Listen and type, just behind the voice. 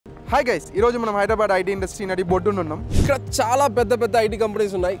Hi guys, ఈరోజు మనం Hyderabad IT industry నడి బొడ్డున ఉన్నాం. ఇక్కడ చాలా పెద్ద ఐటీ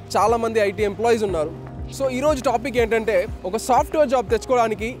కంపెనీస్ ఉన్నాయి, చాలా మంది ఐటీ ఎంప్లాయీస్ ఉన్నారు. సో ఈరోజు టాపిక్ ఏంటంటే ఒక సాఫ్ట్వేర్ జాబ్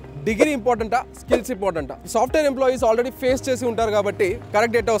తెచ్చుకోవడానికి degree ఇంపార్టెంటా, skills ఇంపార్టెంటా? Software employees already face చేసి ఉంటారు కాబట్టి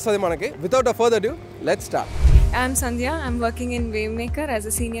కరెక్ట్ డేటా వస్తుంది మనకి. Without a further due, let's start. I'm Sandhya. I'm working in Wavemaker as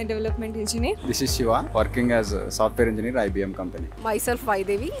a senior development engineer. This is Shiva, working as a software engineer at IBM company. Myself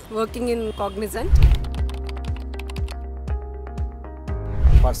Vaidevi, working in Cognizant.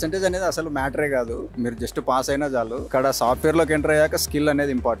 Percentage అనేది అసలు మ్యాటరే కాదు, మీరు just pass అయినా చాలు. ఇక్కడ software లోకి enter అయ్యాక skill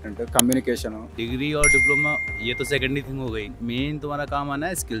అనేది ఇంపార్టెంట్, కమ్యూనికేషన్. डिग्री और डिप्लोमा ये तो सेकेंडरी थिंग हो गई, मेन तुम्हारा काम आना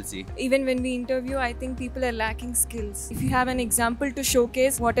है skills he. Even when we interview, I think people are lacking skills. If you have an example to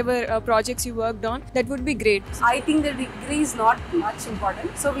showcase whatever projects you worked on, that would be great. I think the degree is not much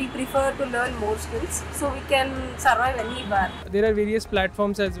important, so we prefer to learn more skills so we can survive anywhere. There are various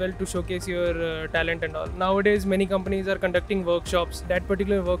platforms as well to showcase your talent and all. Nowadays, many companies are conducting workshops. That particular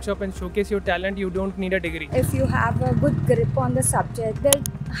workshop and showcase your talent, you don't need a degree. If you have a good grip on the subject, they'll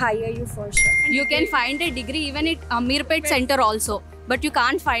hire you for sure. You can find a degree even at Amirpet Center also, but you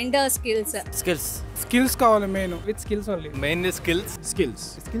can't find the skills. Skills కావాలి main, with skills only. Main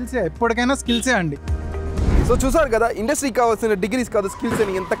skills ఎప్పటికైనా స్కిల్సే అండి. So చూసారు కదా, ఇండస్ట్రీకి కావాల్సిన degrees కాదు skills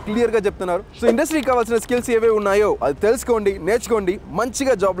అని ఎంత క్లియర్గా చెప్తున్నారు. సో ఇండస్ట్రీకి కావాల్సిన స్కిల్స్ ఏవే ఉన్నాయో అది తెలుసుకోండి, నేర్చుకోండి,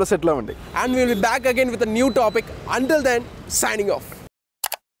 మంచిగా జాబ్లో సెటిల్ అవ్వండి. And will be back again with a new topic. Until then, signing off.